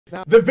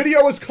The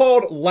video is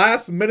called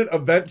Last Minute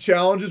Event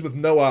Challenges with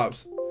No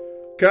Ops.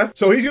 Okay?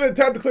 So he's gonna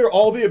attempt to clear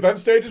all the event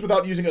stages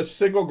without using a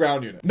single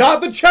ground unit. Not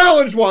the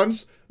challenge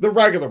ones, the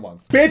regular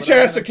ones. Bitch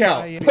ass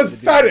account.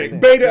 Pathetic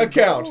beta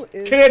account.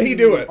 Can he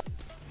do it?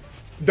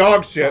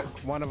 Dog shit.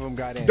 One of them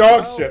got in.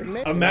 Dog shit.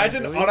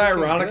 Imagine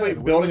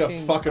unironically building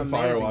a fucking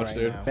Firewatch,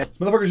 dude. This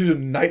motherfucker's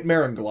using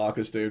Nightmare and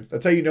Glaucus, dude.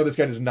 That's how you know this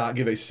guy does not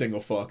give a single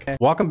fuck.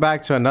 Welcome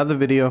back to another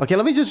video. Okay,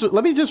 let me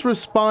just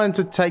respond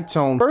to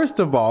Tectone. First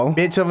of all,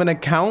 bitch of an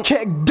account.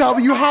 Kick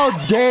W,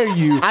 how dare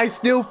you? I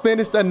still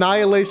finished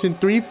Annihilation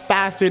 3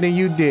 faster than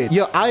you did.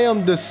 Yo, I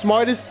am the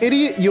smartest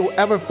idiot you'll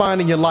ever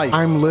find in your life.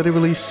 I'm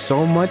literally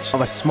so much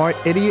of a smart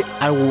idiot,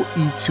 I will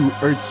eat you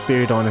Earth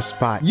Spirit on the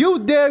spot. You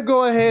dare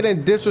go ahead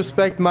and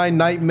disrespect my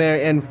Nightmare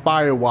and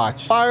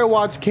Firewatch.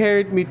 Firewatch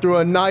carried me through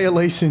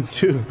Annihilation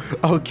 2.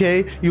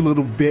 Okay, you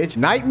little bitch.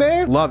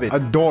 Nightmare? Love it.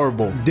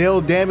 Adorable.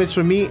 Deal damage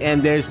for me,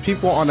 and there's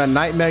people on a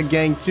Nightmare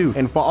gang too.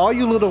 And for all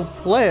you little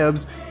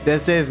plebs that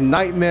says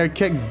Nightmare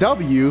kick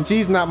W,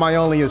 she's not my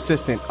only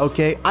assistant,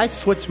 okay? I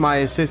switch my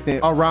assistant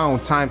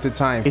around time to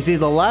time. It's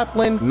either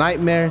Lapland,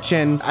 Nightmare,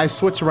 Shin. I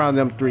switch around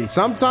them three.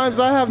 Sometimes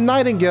I have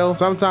Nightingale.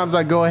 Sometimes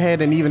I go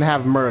ahead and even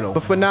have Myrtle.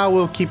 But for now,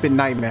 we'll keep it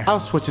Nightmare.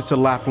 I'll switch it to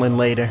Lapland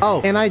later.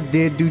 Oh, and I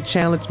did do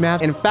challenge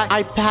maps. In fact,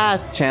 I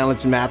passed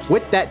challenge maps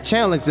with that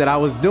challenge that I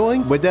was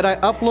doing. But did I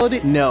upload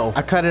it? No.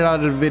 I cut it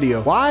out of the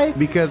video. Why?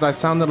 Because I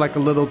sounded like a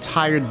little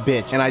tired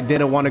bitch and I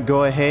didn't want to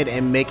go ahead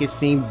and make it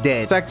seem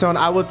dead. Tectone,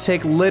 I will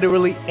take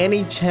literally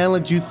any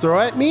challenge you throw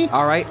at me.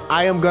 All right,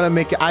 I am gonna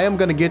make it. I am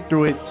gonna get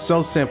through it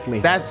so simply.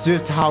 That's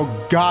just how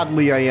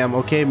godly I am.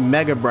 Okay,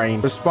 mega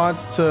brain.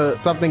 Response to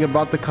something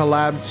about the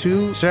collab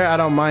too. Sure, I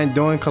don't mind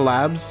doing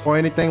collabs or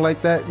anything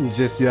like that.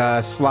 Just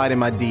slide in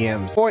my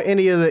DMs. Or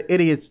any of the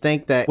idiots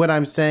think that what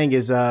I'm saying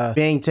is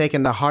being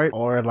taken to heart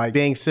or like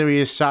being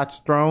serious shots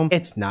thrown.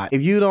 It's not.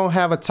 If you don't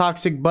have a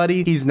toxic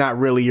buddy, he's not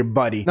really your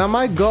buddy. Now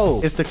my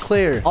goal is to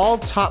clear all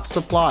top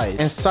supplies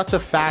in such a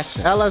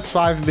fashion.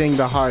 LS5 being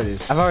the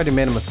hardest. I've already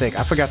made a mistake.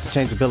 I forgot to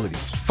change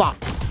abilities. Fuck.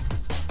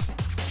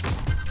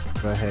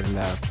 Go ahead and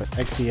put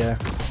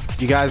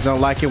Exia. You guys don't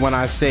like it when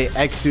I say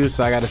Exu,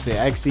 so I gotta say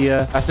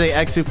Exia. I say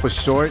Exu for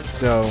short,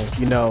 so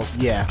you know,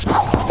 yeah.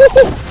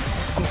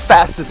 I'm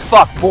fast as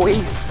fuck, boy.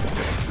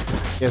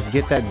 Just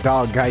get that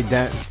dog guy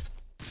down.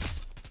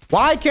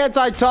 Why can't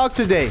I talk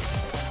today?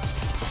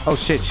 Oh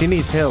shit, she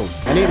needs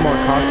hills. I need more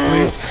cost,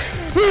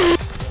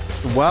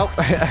 please. Well,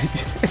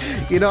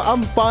 you know,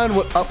 I'm fine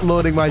with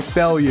uploading my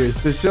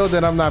failures to show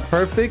that I'm not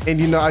perfect. And,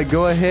 you know, I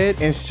go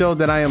ahead and show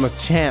that I am a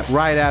champ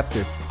right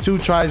after. 2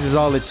 tries is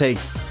all it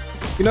takes.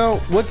 You know,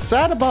 what's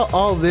sad about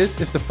all this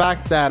is the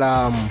fact that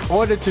in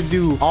order to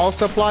do all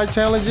supply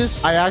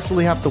challenges, I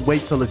actually have to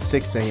wait till it's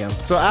 6 a.m.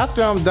 So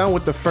after I'm done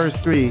with the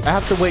first 3, I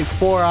have to wait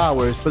 4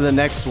 hours for the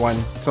next one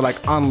to like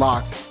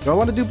unlock. Do I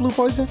want to do blue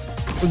poison?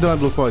 I'm doing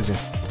blue poison.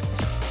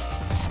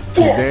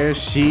 Yeah. There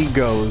she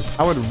goes.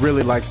 I would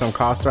really like some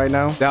cost right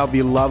now. That would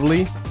be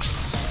lovely.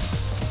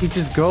 He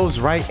just goes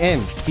right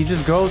in. He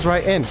just goes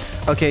right in.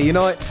 Okay, you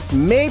know what?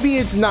 Maybe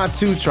it's not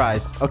 2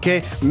 tries,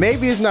 okay?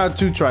 Maybe it's not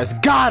 2 tries.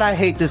 God, I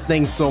hate this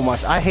thing so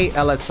much. I hate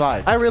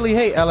LS5. I really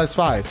hate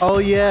LS5. Oh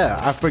yeah,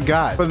 I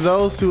forgot. For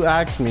those who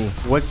ask me,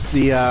 what's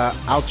the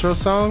outro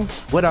songs?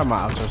 What are my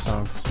outro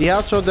songs? The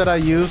outro that I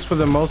used for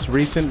the most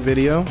recent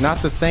video, not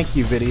the thank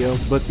you video,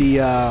 but the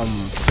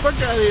Fuck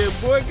out of here,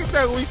 boy. Get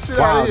that weak shit out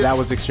wow, of here. that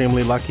was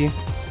extremely lucky.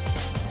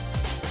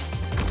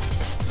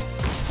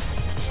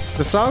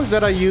 The songs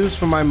that I used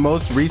for my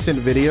most recent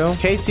video,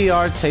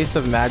 KTR Taste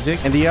of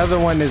Magic, and the other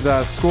one is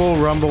a School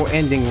Rumble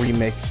Ending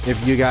Remix,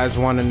 if you guys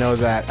want to know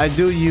that. I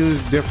do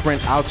use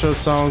different outro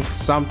songs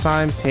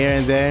sometimes, here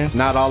and there,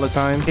 not all the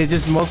time. It's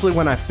just mostly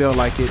when I feel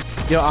like it.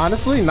 Yo,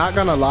 honestly, not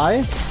gonna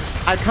lie,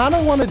 I kind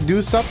of want to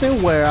do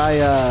something where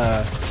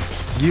I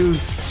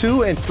use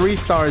 2 and 3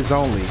 stars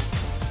only.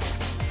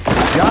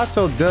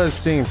 Yato does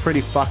seem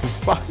pretty fucking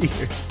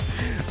fire.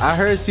 I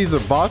heard she's a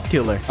boss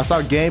killer. I saw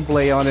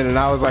gameplay on it and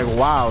I was like,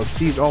 wow,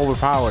 she's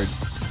overpowered.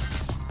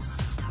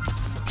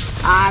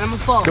 I'm a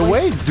fall. The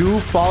way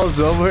dude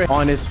falls over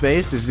on his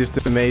face is just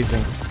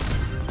amazing.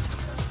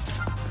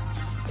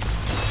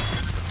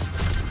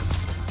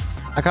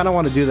 I kind of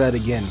want to do that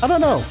again. I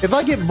don't know. If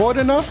I get bored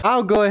enough,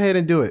 I'll go ahead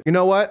and do it. You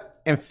know what?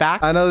 In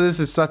fact, I know this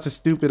is such a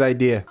stupid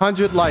idea.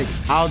 100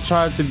 likes. I'll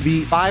try to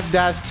beat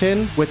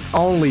 5-10 with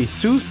only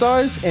 2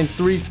 stars and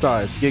 3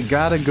 stars. You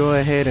gotta go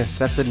ahead and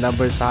set the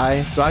numbers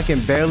high so I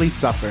can barely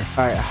suffer.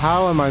 All right,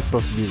 how am I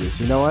supposed to do this?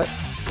 You know what?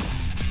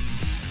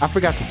 I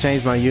forgot to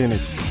change my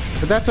units,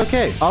 but that's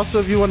okay.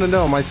 Also, if you want to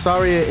know, my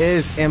Saria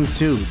is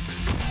M2.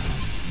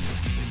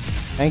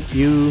 Thank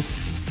you,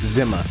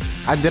 Zimma.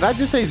 Did I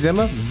just say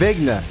Zimma?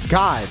 Vigna.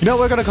 God. You know,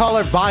 we're gonna call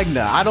her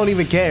Vigna. I don't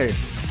even care.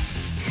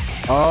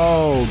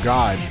 Oh,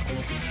 God.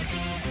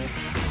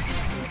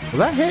 Will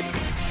that hit?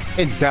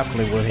 It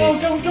definitely will hit. No,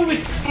 don't do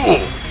it.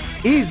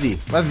 Easy.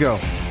 Let's go.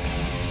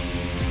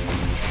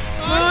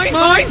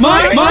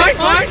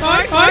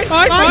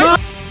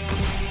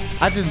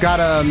 I just got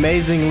an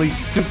amazingly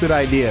stupid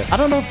idea. I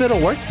don't know if it'll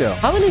work, though.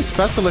 How many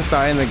specialists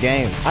are in the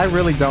game? I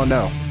really don't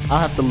know. I'll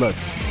have to look.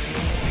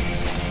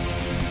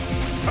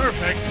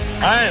 perfect.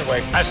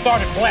 Anyway, I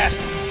started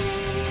blasting.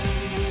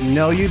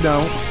 No, you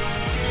don't.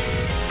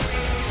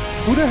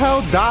 Who the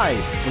hell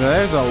died?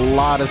 There's a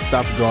lot of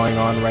stuff going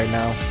on right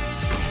now.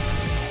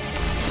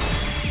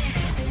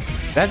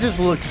 That just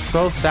looks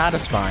so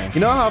satisfying.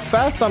 You know how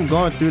fast I'm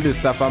going through this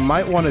stuff? I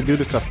might want to do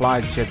the supply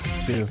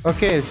chips too.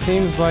 Okay, it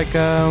seems like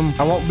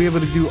I won't be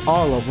able to do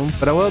all of them,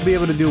 but I will be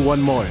able to do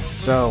one more.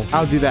 So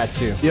I'll do that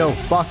too. Yo,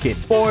 fuck it.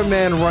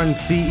 4-man run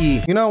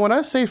CE. You know, when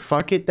I say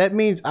fuck it, that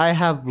means I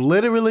have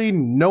literally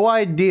no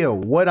idea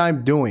what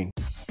I'm doing.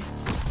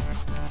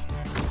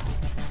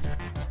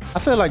 I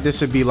feel like this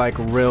should be like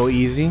real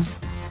easy.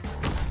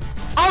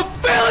 I'm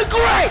feeling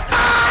great!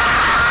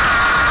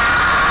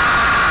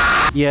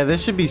 Yeah,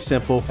 this should be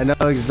simple. I know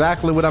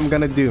exactly what I'm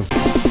gonna do.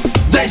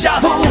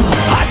 Deja vu,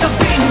 I just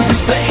been in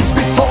this place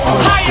before.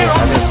 Higher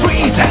on the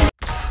street and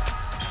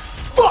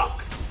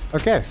fuck!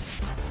 Okay.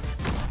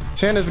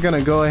 Chen is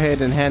gonna go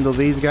ahead and handle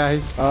these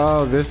guys.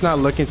 Oh, this is not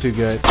looking too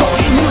good.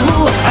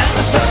 and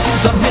the search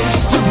is a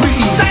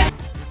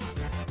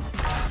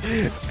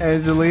mystery.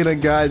 Angelina,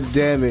 god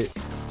damn it.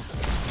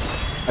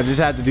 I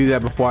just had to do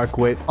that before I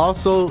quit.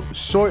 Also,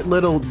 short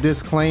little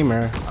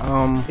disclaimer.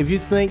 If you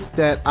think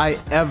that I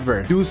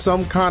ever do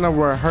some kind of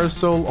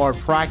rehearsal or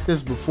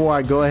practice before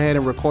I go ahead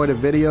and record a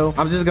video,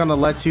 I'm just gonna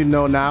let you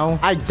know now,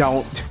 I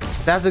don't.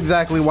 That's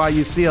exactly why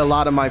you see a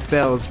lot of my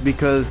fails,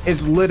 because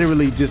it's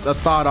literally just a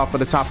thought off of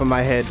the top of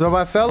my head. So if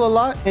I fail a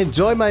lot,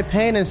 enjoy my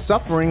pain and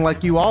suffering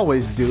like you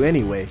always do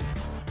anyway.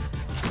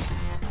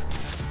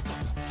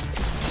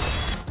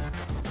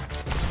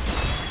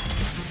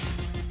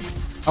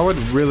 I would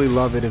really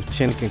love it if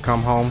Chin can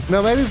come home.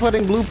 Now, maybe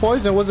putting blue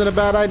poison wasn't a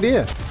bad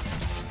idea.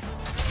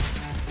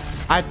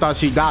 I thought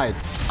she died.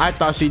 I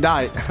thought she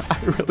died. I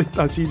really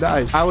thought she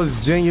died. I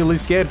was genuinely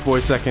scared for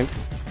a second.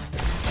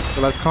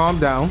 So let's calm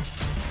down.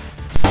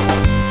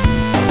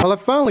 Well, I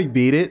finally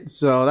beat it,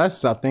 so that's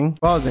something.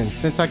 Well then,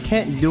 since I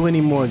can't do any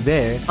more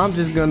there, I'm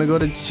just gonna go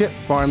to chip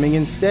farming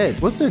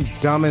instead. What's the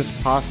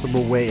dumbest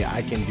possible way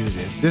I can do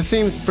this? This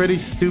seems pretty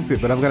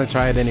stupid, but I'm gonna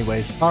try it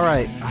anyways. All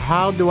right,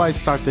 how do I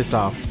start this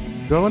off?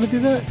 Do I want to do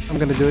that? I'm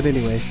gonna do it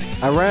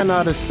anyways. I ran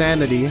out of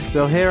sanity,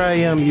 so here I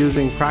am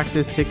using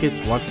practice tickets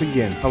once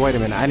again. Oh, wait a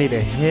minute. I need a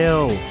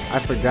hill. I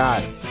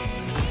forgot.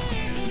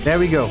 There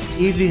we go.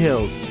 Easy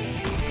hills.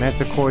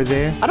 Manticore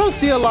there. I don't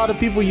see a lot of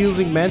people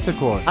using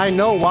Manticore. I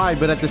know why,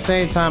 but at the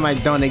same time, I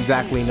don't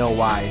exactly know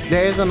why.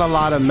 There isn't a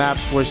lot of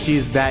maps where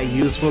she's that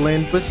useful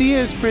in, but she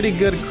is pretty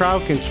good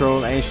crowd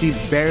control and she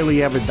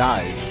barely ever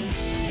dies.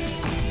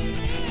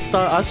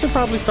 I should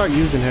probably start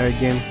using her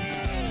again.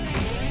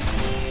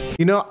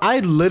 You know, I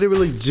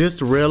literally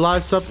just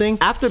realized something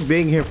after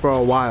being here for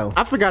a while.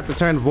 I forgot to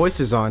turn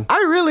voices on. I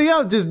really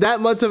am just that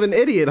much of an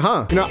idiot,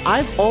 huh? You know,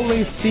 I've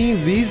only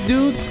seen these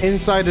dudes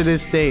inside of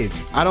this stage.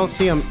 I don't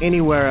see them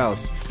anywhere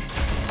else.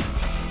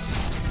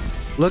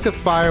 Look at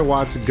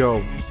Firewatch go.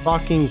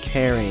 Fucking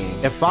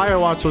carrying. If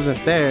Firewatch wasn't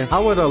there, I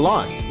would have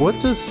lost.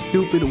 What's a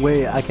stupid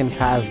way I can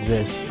pass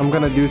this? I'm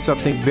gonna do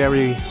something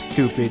very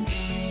stupid.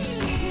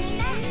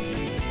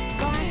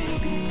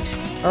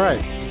 All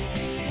right.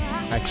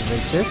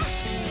 Activate this.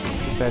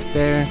 Put that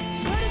there.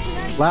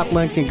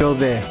 Lapland can go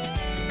there.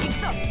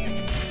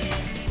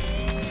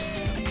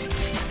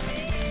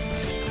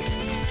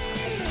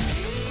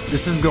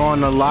 This is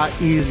going a lot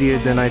easier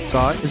than I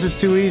thought. This is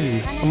too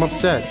easy. I'm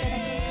upset.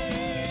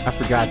 I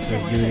forgot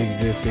this dude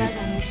existed.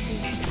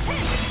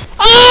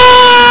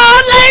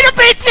 Oh, later,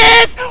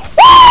 bitches!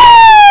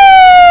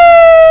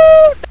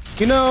 Woo!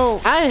 You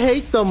know, I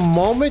hate the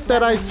moment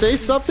that I say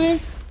something,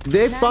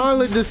 they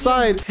finally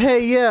decide,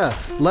 hey, yeah,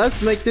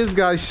 let's make this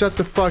guy shut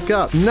the fuck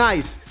up.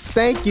 Nice.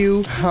 Thank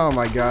you. Oh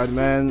my god,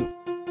 man.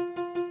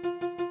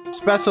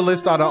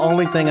 Specialists are the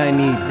only thing I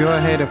need. Go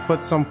ahead and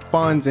put some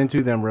funds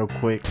into them real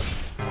quick.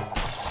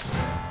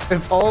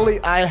 If only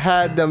I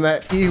had them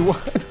at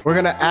E1. We're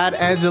gonna add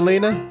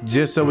Angelina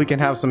just so we can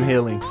have some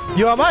healing.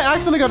 Yo, am I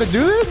actually gonna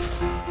do this?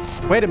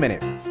 Wait a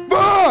minute.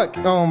 Fuck!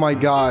 Oh my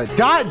god.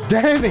 God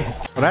damn it.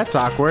 Well, that's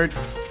awkward.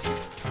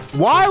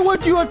 Why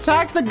would you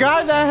attack the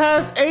guy that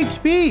has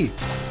HP?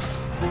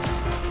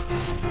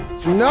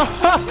 No!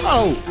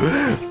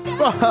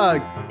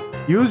 Fuck!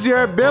 Use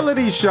your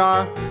ability,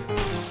 Shaw.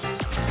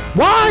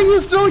 Why are you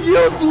so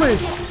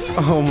useless?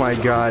 Oh my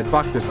god.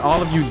 Fuck this. All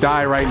of you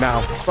die right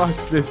now. Fuck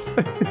this.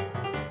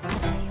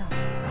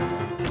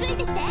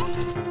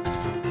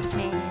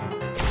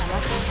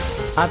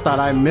 I thought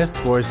I missed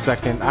for a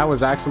second. I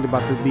was actually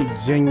about to be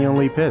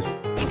genuinely pissed.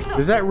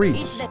 Does that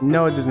reach?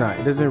 No, it does not.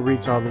 It doesn't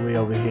reach all the way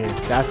over here.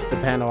 That's the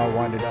panel I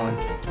wanted on.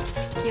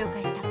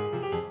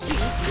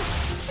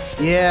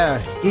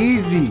 Yeah,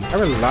 easy. I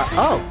really like.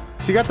 Oh,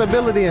 she got the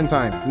ability in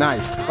time.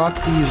 Nice. Fuck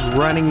these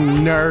running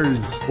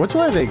nerds. Which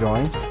way are they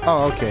going?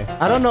 Oh, okay.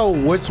 I don't know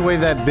which way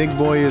that big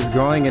boy is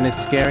going, and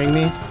it's scaring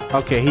me.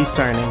 Okay, he's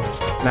turning.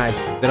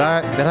 Nice. Did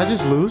I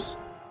just lose?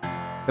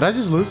 Did I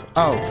just lose?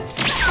 Oh.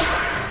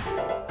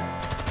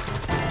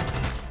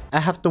 I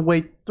have to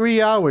wait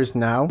 3 hours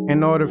now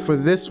in order for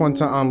this one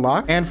to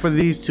unlock and for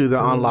these two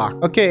to unlock.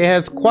 Okay, it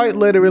has quite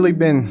literally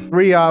been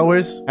 3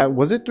 hours.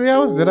 Was it 3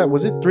 hours?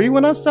 Was it 3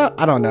 when I stopped?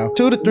 I don't know.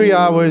 2 to 3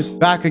 hours.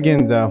 Back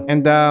again though.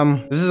 And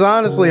this is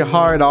honestly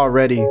hard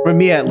already. For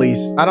me at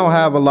least. I don't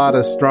have a lot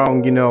of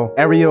strong, you know,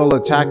 aerial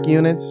attack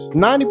units.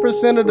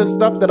 90% of the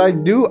stuff that I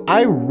do,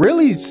 I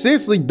really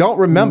seriously don't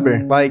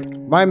remember. Like,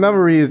 my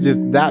memory is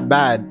just that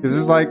bad. Because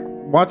it's like,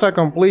 once I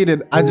complete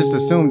it, I just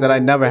assume that I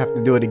never have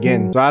to do it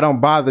again. So I don't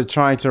bother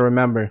trying to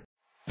remember.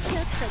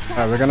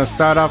 Alright, we're gonna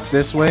start off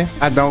this way.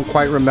 I don't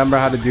quite remember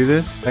how to do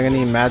this. I'm gonna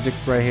need magic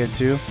right here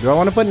too. Do I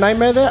want to put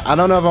nightmare there? I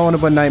don't know if I want to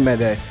put nightmare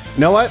there.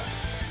 You know what?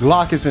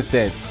 Glaucus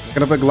instead. I'm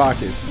gonna put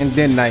Glaucus and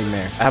then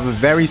nightmare. I have a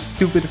very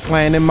stupid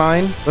plan in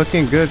mind.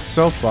 Looking good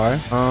so far.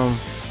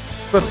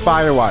 Put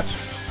Firewatch.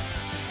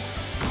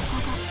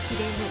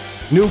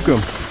 Nuke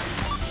him.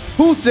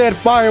 Who said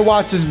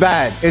Firewatch is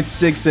bad? It's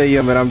 6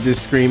 a.m. and I'm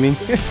just screaming.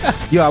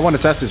 Yo, I want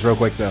to test this real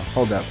quick though.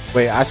 Hold up.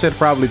 Wait, I should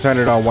probably turn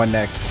it on 1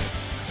 next.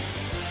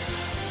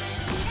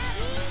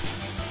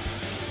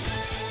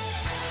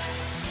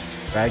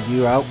 Drag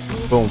you out.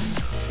 Boom.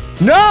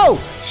 No!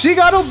 She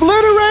got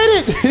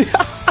obliterated!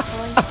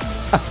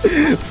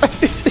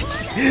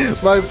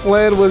 My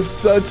plan was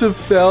such a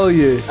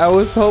failure. I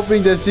was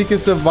hoping that she could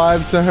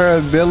survive till her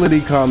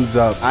ability comes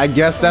up. I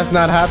guess that's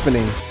not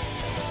happening.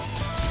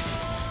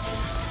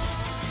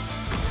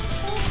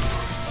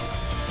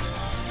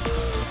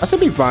 I should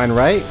be fine,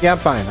 right? Yeah, I'm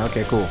fine.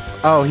 Okay, cool.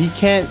 Oh, he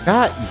can't.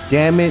 God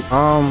damn it.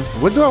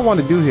 What do I want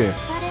to do here?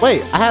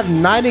 Wait, I have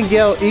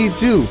Nightingale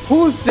E2.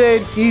 Who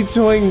said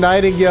E2ing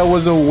Nightingale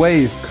was a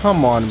waste?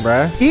 Come on,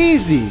 bruh.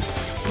 Easy.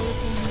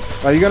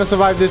 Are you gonna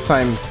survive this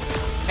time?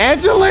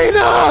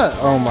 Angelina!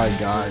 Oh my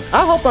god.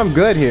 I hope I'm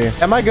good here.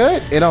 Am I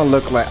good? It don't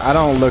look like. I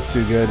don't look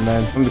too good,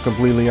 man. I'm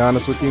completely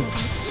honest with you.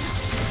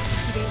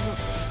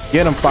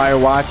 Get him,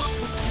 Firewatch.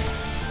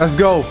 Let's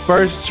go.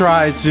 First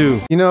try,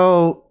 too. You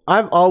know,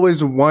 I've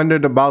always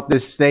wondered about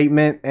this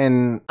statement,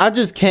 and I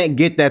just can't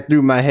get that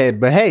through my head.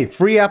 But hey,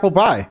 free apple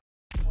pie.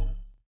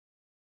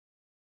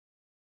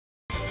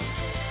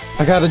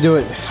 I gotta do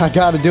it. I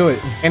gotta do it.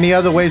 Any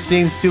other way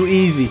seems too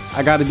easy.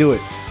 I gotta do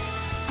it.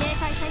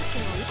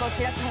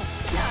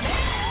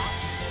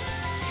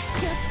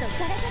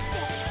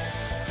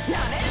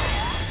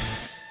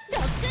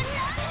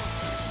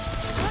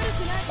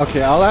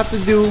 Okay, all I have to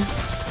do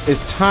is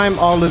time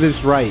all of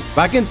this right. If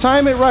I can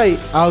time it right,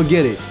 I'll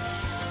get it.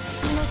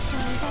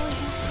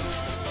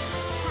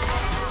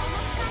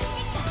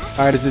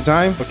 All right, is it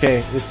time?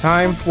 Okay, it's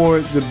time for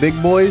the big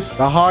boys,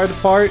 the hard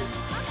part.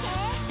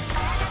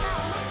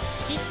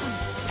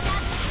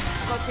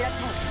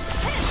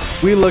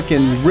 We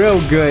looking real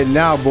good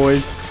now,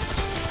 boys.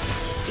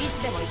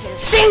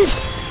 Sing!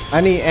 I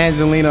need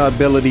Angelina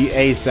ability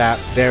ASAP.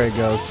 There it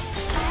goes.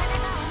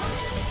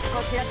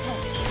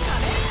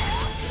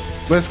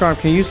 Blitzcrank,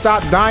 can you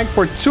stop dying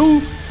for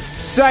 2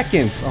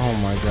 seconds? Oh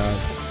my god.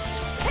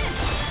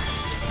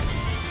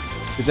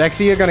 Is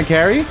Exia gonna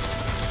carry?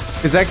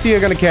 Is Exia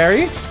gonna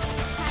carry?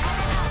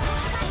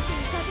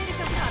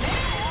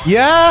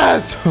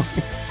 Yes!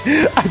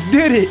 I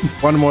did it!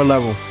 One more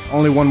level.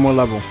 Only one more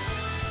level.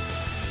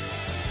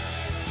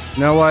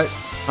 You know what?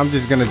 I'm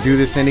just gonna do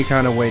this any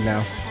kind of way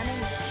now.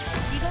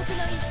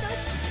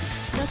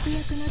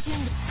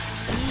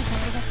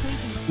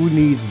 Who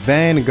needs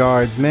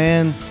vanguards,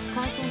 man?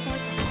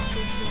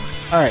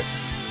 Alright,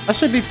 I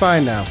should be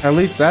fine now. At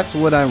least that's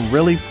what I'm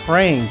really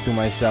praying to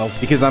myself,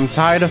 because I'm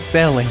tired of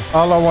failing.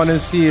 All I want to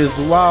see is,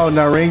 wow,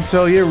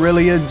 Naruto, you're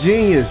really a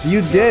genius.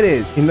 You did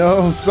it. You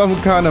know, some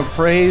kind of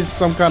praise,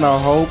 some kind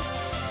of hope.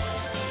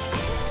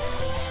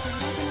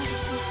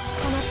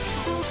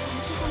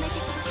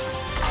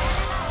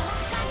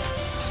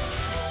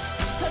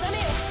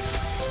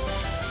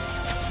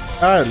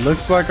 Alright,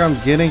 looks like I'm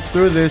getting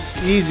through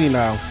this easy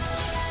now.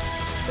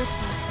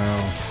 No,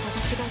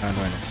 not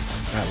doing it.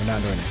 We're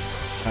not doing it.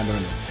 Not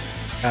doing it.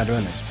 Not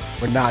doing this.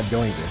 We're not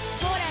doing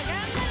this.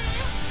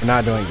 We're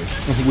not doing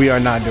this. We are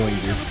not doing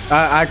this.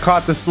 I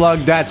caught the slug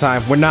that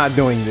time. We're not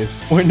doing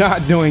this. We're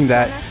not doing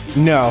that.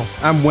 No,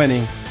 I'm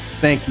winning.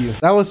 Thank you.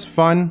 That was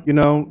fun. You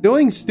know,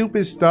 doing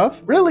stupid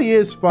stuff really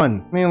is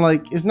fun. I mean,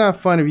 like, it's not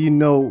fun if you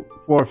know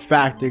for a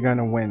fact you're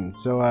gonna win.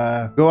 So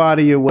go out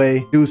of your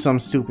way, do some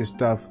stupid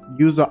stuff.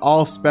 Use an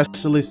all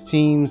specialist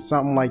team,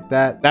 something like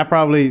that. That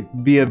probably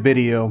be a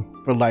video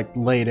for like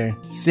later.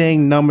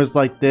 Seeing numbers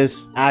like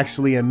this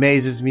actually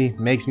amazes me,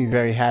 makes me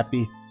very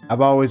happy. I've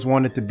always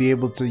wanted to be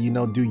able to, you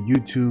know, do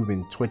YouTube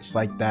and Twitch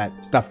like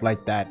that, stuff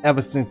like that, ever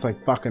since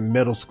like fucking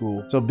middle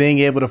school. So being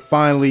able to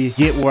finally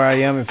get where I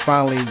am and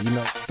finally, you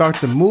know, start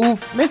to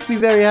move makes me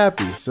very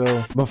happy.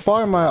 So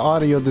before my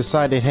audio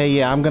decided, hey,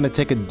 yeah, I'm gonna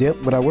take a dip,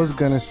 what I was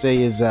gonna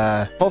say is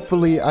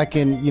hopefully I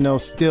can, you know,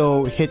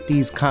 still hit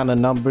these kind of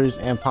numbers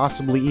and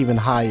possibly even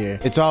higher.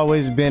 It's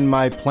always been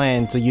my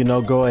plan to, you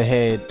know, go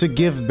ahead to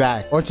give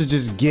back or to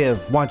just give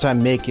once I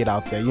make it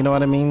out there. You know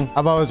what I mean?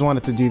 I've always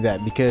wanted to do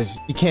that because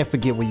you can't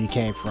forget what you you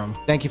came from.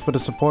 Thank you for the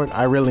support.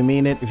 I really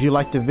mean it. If you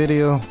liked the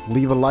video,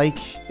 leave a like.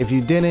 If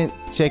you didn't,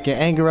 check your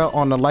anger out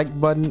on the like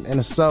button and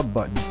the sub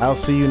button. I'll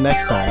see you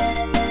next time.